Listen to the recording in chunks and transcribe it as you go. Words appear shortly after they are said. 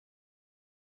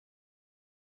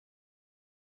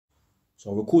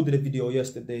So I recorded a video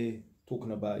yesterday talking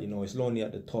about, you know, it's lonely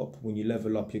at the top. When you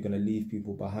level up, you're going to leave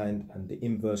people behind. And the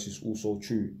inverse is also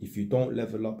true. If you don't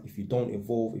level up, if you don't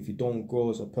evolve, if you don't grow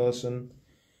as a person,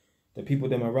 the people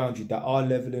them around you that are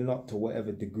leveling up to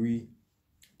whatever degree,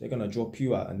 they're going to drop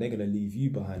you out and they're going to leave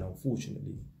you behind,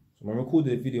 unfortunately. So I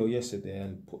recorded a video yesterday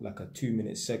and put like a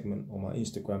 2-minute segment on my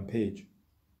Instagram page.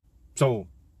 So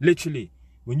literally,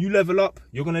 when you level up,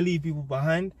 you're going to leave people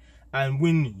behind. And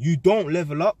when you don't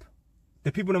level up,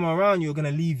 the people that are around you are going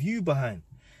to leave you behind.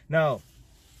 Now,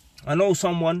 I know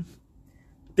someone,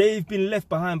 they've been left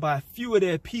behind by a few of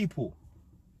their people.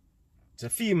 It's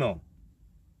a female.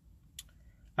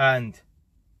 And,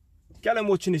 girl, I'm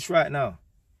watching this right now.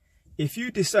 If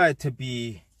you decide to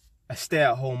be a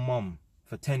stay-at-home mum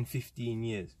for 10, 15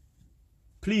 years,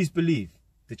 please believe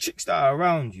the chicks that are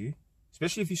around you,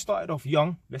 especially if you started off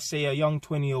young, let's say a young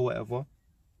 20 or whatever,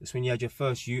 that's when you had your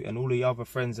first youth and all of your other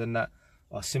friends and that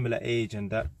are similar age and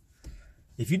that.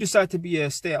 If you decide to be a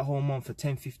stay-at-home mom for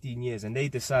 10, 15 years and they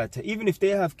decide to, even if they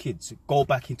have kids, go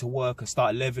back into work and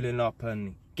start leveling up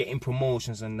and getting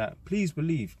promotions and that, please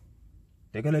believe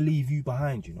they're going to leave you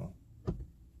behind, you know.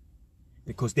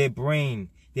 Because their brain,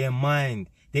 their mind,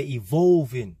 they're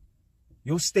evolving.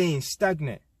 You're staying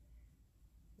stagnant.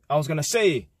 I was going to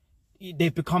say,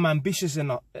 they've become ambitious and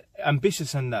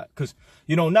that. Because,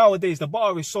 you know, nowadays the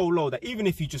bar is so low that even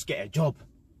if you just get a job,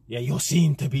 yeah, you're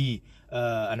seen to be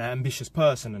an ambitious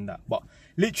person and that. But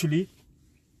literally,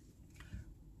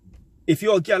 if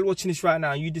you're a girl watching this right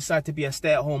now and you decide to be a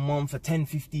stay-at-home mom for 10,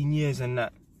 15 years and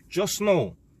that, just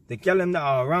know the girl that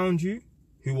are around you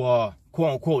who are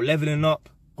quote-unquote leveling up,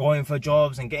 going for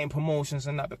jobs and getting promotions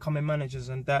and that, becoming managers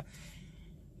and that,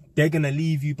 they're going to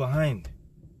leave you behind.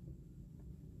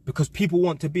 Because people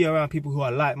want to be around people who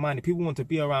are like-minded. People want to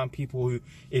be around people who,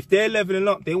 if they're leveling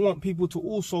up, they want people to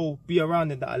also be around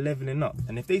them that are leveling up.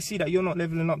 And if they see that you're not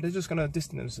leveling up, they're just going to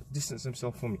distance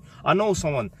themselves from you. I know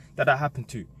someone that happened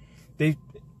to. They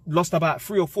lost about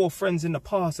 3 or 4 friends in the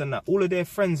past and that. All of their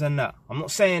friends and that. I'm not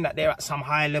saying that they're at some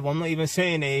high level. I'm not even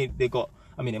saying they got,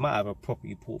 I mean, they might have a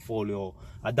property portfolio.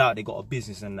 I doubt they got a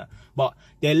business and that. But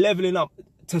they're leveling up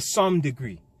to some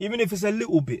degree, even if it's a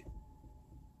little bit.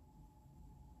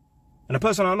 And the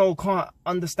person I know can't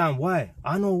understand why.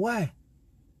 I know why.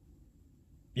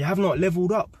 You have not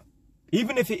leveled up.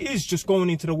 Even if it is just going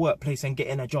into the workplace and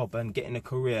getting a job and getting a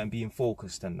career and being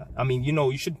focused and that. I mean, you know,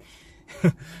 you should,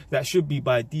 that should be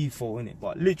by default, innit?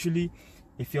 But literally,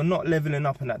 if you're not leveling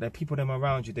up and that, there are people them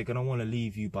around you, they're going to want to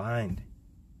leave you behind.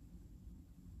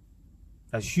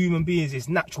 As human beings, it's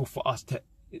natural for us to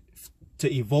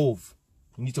evolve.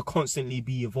 You need to constantly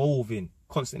be evolving,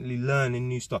 constantly learning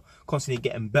new stuff, constantly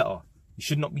getting better. You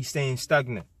should not be staying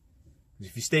stagnant.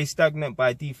 If you stay stagnant,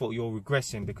 by default, you're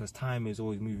regressing because time is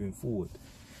always moving forward.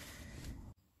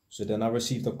 So then I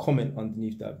received a comment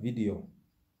underneath that video.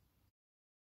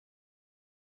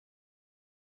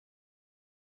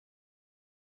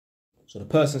 So the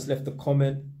person's left a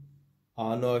comment.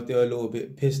 I don't know if they're a little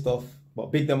bit pissed off, but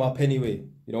big them up anyway.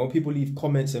 You know, when people leave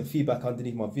comments and feedback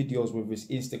underneath my videos, whether it's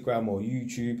Instagram or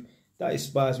YouTube, that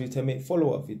inspires me to make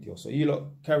follow-up videos. So you lot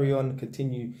carry on,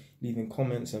 continue leaving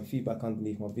comments and feedback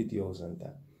underneath my videos, and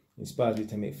that inspires me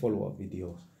to make follow-up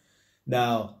videos.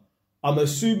 Now, I'm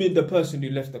assuming the person who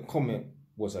left the comment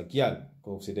was a gal.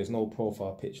 Obviously, there's no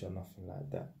profile picture, nothing like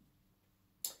that.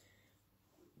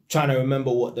 Trying to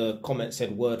remember what the comment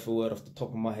said word for word off the top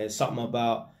of my head. Something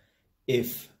about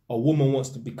if a woman wants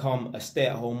to become a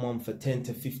stay-at-home mom for 10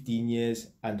 to 15 years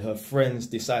and her friends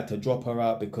decide to drop her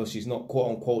out because she's not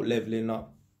quote-unquote leveling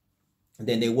up,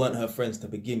 then they weren't her friends to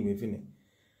begin with, innit?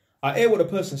 I hear what the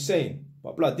person's saying,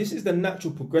 but blood, this is the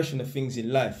natural progression of things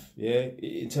in life, yeah?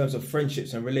 In terms of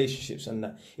friendships and relationships and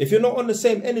that. If you're not on the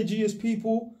same energy as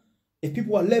people, if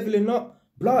people are leveling up,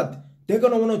 blood, they're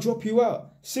going to want to drop you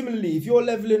out. Similarly, if you're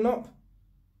leveling up,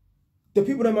 the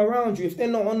people that are around you, if they're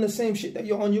not on the same shit that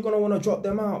you're on, you're going to want to drop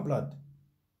them out, blood.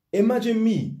 Imagine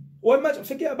me. Or imagine,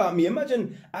 forget about me.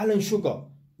 Imagine Alan Sugar,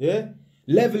 yeah?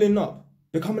 Leveling up,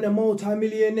 becoming a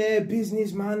multi-millionaire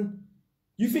businessman.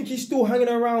 You think he's still hanging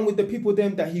around with the people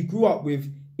them that he grew up with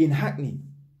in Hackney?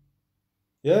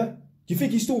 Yeah? Do you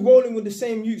think he's still rolling with the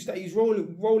same youths that he's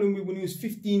rolling with when he was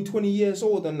 15, 20 years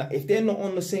old and that, if they're not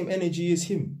on the same energy as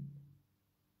him?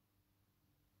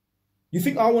 You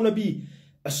think I want to be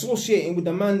associating with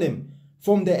the man them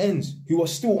from the ends who are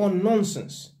still on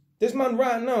nonsense? This man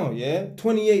right now, yeah,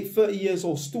 28, 30 years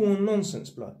old, still on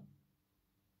nonsense, blood.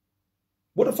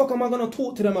 What the fuck am I going to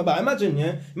talk to them about? Imagine,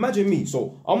 yeah, imagine me.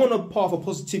 So I'm on a path of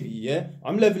positivity, yeah.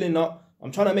 I'm leveling up.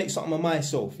 I'm trying to make something of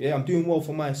myself, yeah. I'm doing well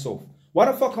for myself. Why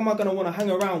the fuck am I going to want to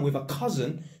hang around with a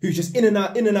cousin who's just in and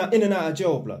out of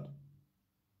jail, blood?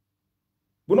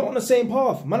 We're not on the same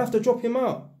path. Man, have to drop him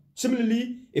out.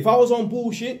 Similarly, if I was on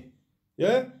bullshit,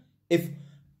 yeah, if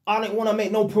I didn't want to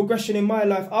make no progression in my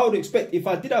life, I would expect if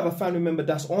I did have a family member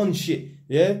that's on shit,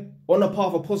 yeah, on a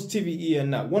path of positivity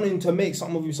and that, wanting to make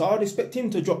something of himself, I would expect him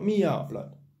to drop me out,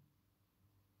 blood.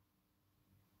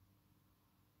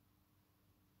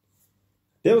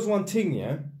 There was one thing,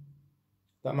 yeah,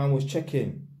 that man was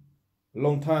checking a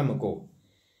long time ago.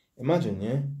 Imagine,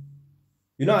 yeah.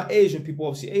 You know how Asian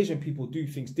people do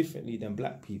things differently than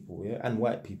black people, yeah, and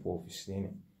white people, obviously,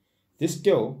 innit? This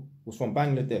girl was from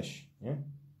Bangladesh, yeah.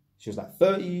 She was like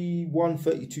 31,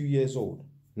 32 years old.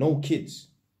 No kids.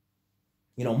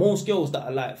 You know, most girls that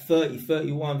are like 30,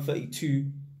 31,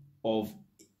 32 of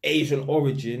Asian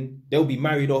origin, they'll be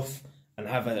married off and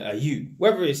have a youth.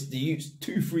 Whether it's the youth's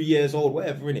 2, 3 years old,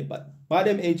 whatever, innit? But by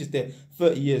them ages, they're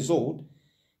 30 years old,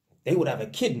 they would have a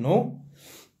kid, no?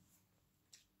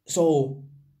 So,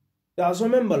 I just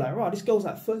remember like, right, this girl's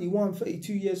like 31,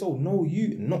 32 years old, no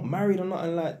youth, not married or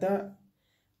nothing like that.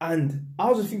 And I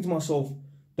was just thinking to myself,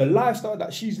 the lifestyle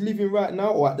that she's living right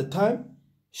now, or at the time,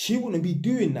 she wouldn't be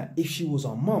doing that if she was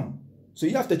a mum. So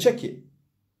you have to check it.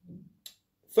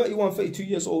 31, 32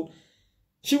 years old.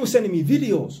 She was sending me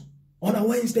videos on a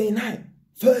Wednesday night,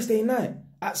 Thursday night,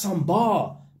 at some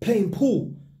bar, playing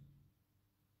pool.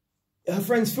 Her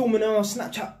friends filming her on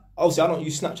Snapchat. Obviously, I don't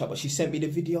use Snapchat, but she sent me the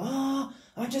video.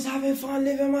 I'm just having fun,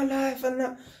 living my life and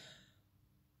that.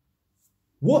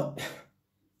 What?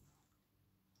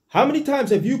 How many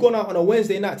times have you gone out on a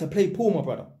Wednesday night to play pool, my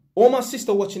brother? Or my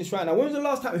sister watching this right now. When was the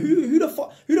last time? Who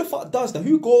the fuck does that?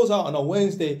 Who goes out on a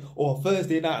Wednesday or a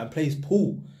Thursday night and plays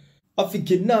pool? I'm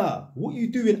thinking, nah, what you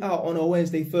doing out on a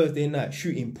Wednesday, Thursday night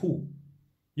shooting pool?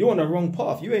 You're on the wrong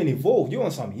path. You ain't evolved. You're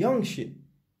on some young shit.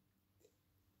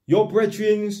 Your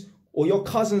brethrens or your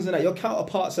cousins and that, your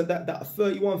counterparts and that are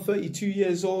 31, 32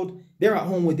 years old, they're at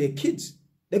home with their kids.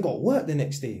 They got work the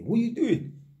next day. What are you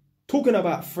doing? Talking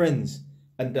about friends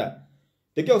and that.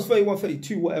 The girl's 31,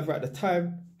 32, whatever at the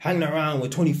time, hanging around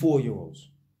with 24-year-olds.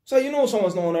 So you know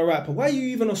someone's not on the right path. Why are you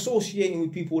even associating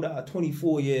with people that are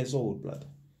 24 years old, blood?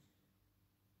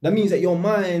 That means that your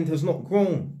mind has not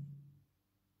grown.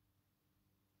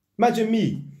 Imagine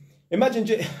me.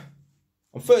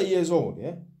 I'm 30 years old,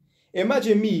 yeah?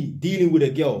 Imagine me dealing with a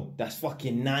girl that's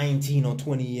fucking 19 or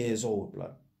 20 years old,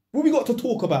 blood. What we got to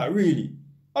talk about, really?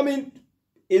 I mean,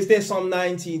 is there some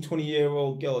 19,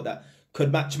 20-year-old girl that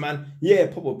could match, man? Yeah,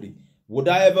 probably. Would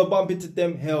I ever bump into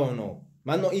them? Hell no.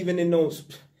 Man, not even in those...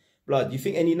 Blood, you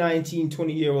think any 19,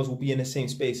 20-year-olds will be in the same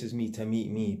space as me to meet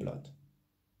me, blood?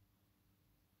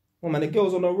 Oh, man, the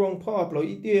girl's on the wrong path, blood.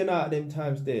 You doing out at them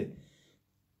times there.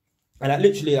 And like,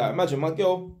 literally, like, imagine my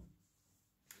girl...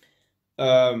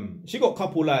 she got a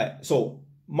couple like, so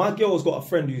my girl's got a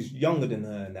friend who's younger than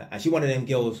her and that, and she one of them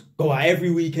girls go out every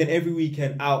weekend,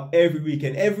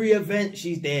 every event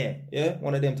she's there, yeah,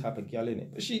 one of them type of girl,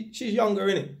 innit? But she's younger,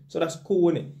 innit? So that's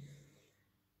cool, innit?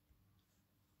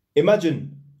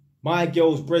 Imagine my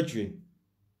girl's brethren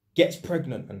gets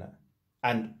pregnant and that,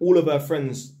 and all of her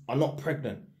friends are not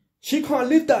pregnant. She can't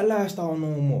live that lifestyle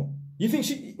no more. You think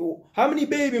how many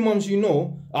baby mums you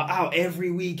know are out every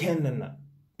weekend and that?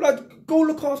 Blood, go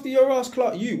look after your ass,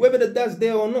 Clark, you. Whether the dad's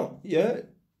there or not, yeah?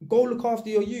 Go look after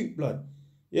your youth, blood.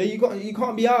 Yeah, you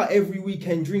can't be out every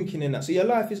weekend drinking and that. So your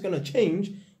life is going to change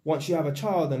once you have a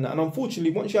child and that. And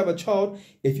unfortunately, once you have a child,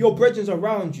 if your brethren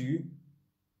around you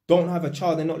don't have a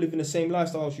child, they're not living the same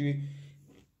lifestyle as you,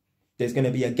 there's going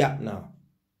to be a gap now.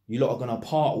 You lot are going to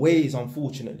part ways,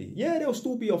 unfortunately. Yeah, they'll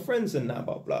still be your friends and that,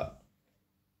 but blood.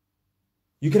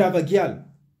 You could have a gal.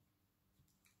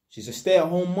 She's a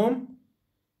stay-at-home mum.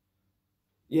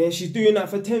 Yeah, she's doing that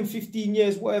for 10, 15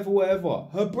 years, whatever.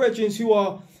 Her brethren who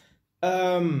are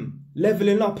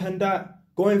leveling up and that,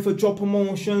 going for job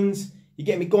promotions, you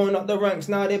get me, going up the ranks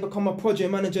now, they become a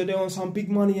project manager, they're on some big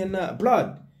money and that.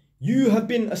 Blood, you have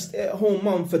been a stay-at-home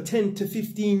mum for 10 to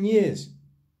 15 years.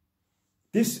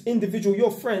 This individual,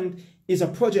 your friend, is a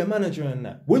project manager and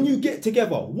that. When you get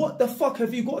together, what the fuck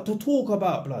have you got to talk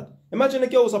about, blood? Imagine a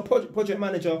girl's a project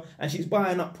manager and she's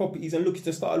buying up properties and looking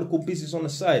to start a little business on the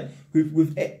side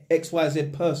with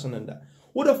XYZ person and that.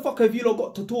 What the fuck have you lot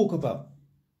got to talk about?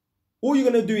 All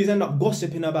you're going to do is end up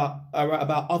gossiping about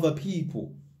other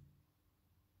people.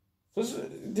 This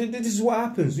is what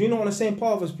happens. You're not on the same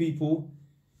path as people.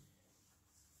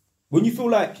 When you feel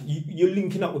like you're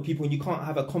linking up with people and you can't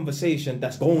have a conversation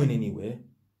that's going anywhere,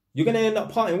 you're going to end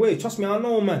up parting ways. Trust me, I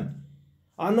know, man.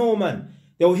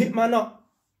 They'll hit man up.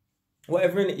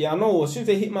 Whatever, innit? Yeah, I know. As soon as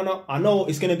they hit man up, I know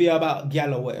it's going to be about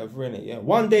gal or whatever, innit? Yeah.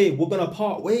 One day, we're going to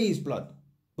part ways, blood.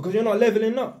 Because you're not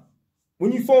leveling up.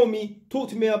 When you phone me, talk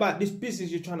to me about this business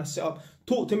you're trying to set up.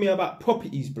 Talk to me about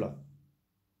properties, blood.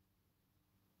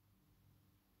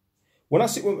 When I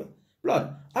sit with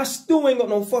blood, I still ain't got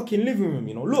no fucking living room,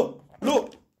 you know.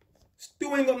 Look.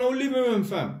 Still ain't got no living room,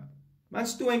 fam. Man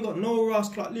still ain't got no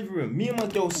Ross Clark living room. Me and my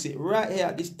girl sit right here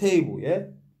at this table, yeah?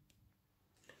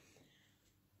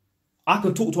 I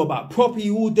can talk to her about property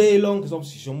all day long because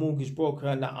obviously she's a mortgage broker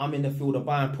and that. I'm in the field of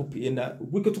buying property and that.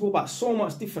 We could talk about so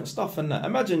much different stuff and that.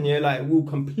 Imagine, yeah, like we were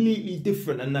completely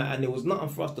different and that, and there was nothing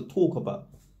for us to talk about.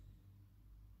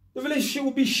 The relationship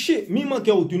would be shit. Me and my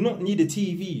girl do not need a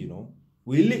TV, you know.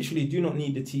 We literally do not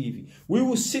need the TV. We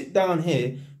will sit down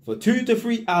here for 2 to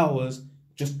 3 hours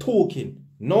just talking.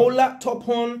 No laptop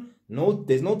on,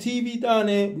 there's no TV down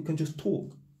there. We can just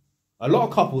talk. A lot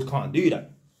of couples can't do that.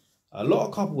 A lot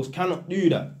of couples cannot do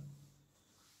that.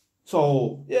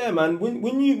 So yeah, man,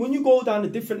 when you go down a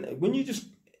different, when you just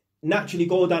naturally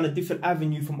go down a different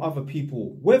avenue from other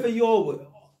people, whether you're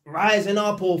rising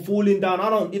up or falling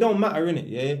down, it don't matter, innit?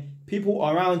 Yeah, people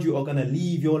around you are gonna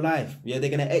leave your life. Yeah, they're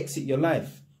gonna exit your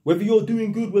life. Whether you're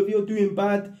doing good, whether you're doing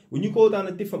bad, when you go down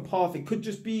a different path, it could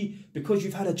just be because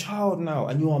you've had a child now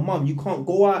and you're a mum. You can't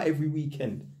go out every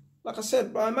weekend. Like I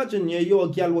said, bro, imagine, yeah, you're a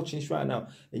gal watching this right now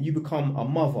and you become a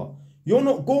mother. You're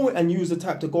not going and use the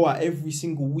type to go out every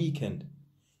single weekend.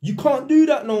 You can't do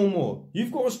that no more.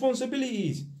 You've got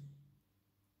responsibilities.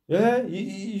 Yeah,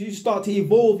 you start to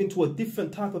evolve into a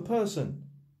different type of person.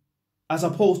 As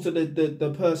opposed to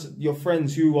the person, your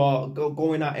friends who are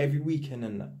going out every weekend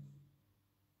and that.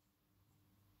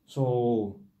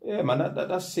 So, yeah, man,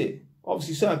 that's it.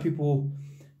 Obviously, certain people,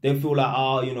 they feel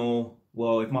like, you know,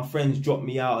 well, if my friends drop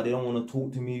me out, they don't want to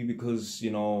talk to me because,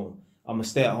 you know, I'm a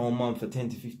stay-at-home mum for 10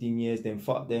 to 15 years, then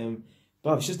fuck them.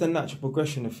 But it's just a natural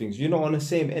progression of things. You're not on the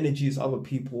same energy as other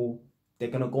people. They're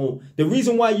going to go. The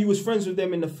reason why you was friends with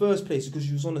them in the first place is because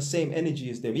you was on the same energy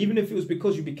as them. Even if it was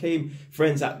because you became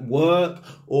friends at work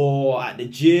or at the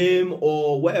gym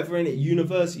or whatever in it,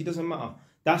 university, it doesn't matter.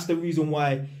 That's the reason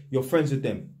why you're friends with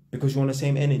them. Because you're on the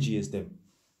same energy as them.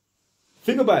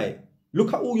 Think about it.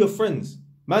 Look at all your friends.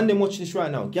 Man, them watching this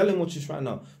right now. Gal, them watching this right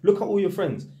now. Look at all your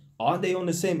friends. Are they on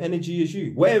the same energy as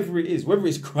you? Whatever it is. Whether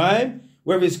it's crime,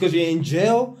 whether it's because you're in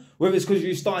jail, whether it's because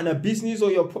you're starting a business or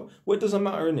it doesn't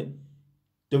matter, innit?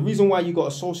 The reason why you got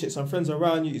associates and friends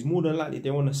around you is more than likely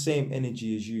they're on the same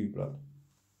energy as you, blood.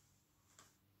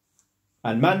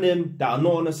 And man, them that are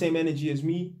not on the same energy as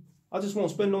me, I just won't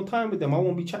spend no time with them. I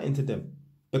won't be chatting to them.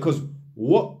 Because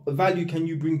what value can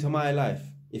you bring to my life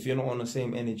if you're not on the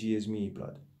same energy as me,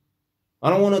 blood? I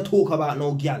don't want to talk about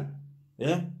no gal.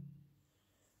 Yeah?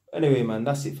 Anyway, man,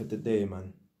 that's it for today,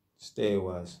 man. Stay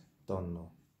wise. Don't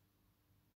know.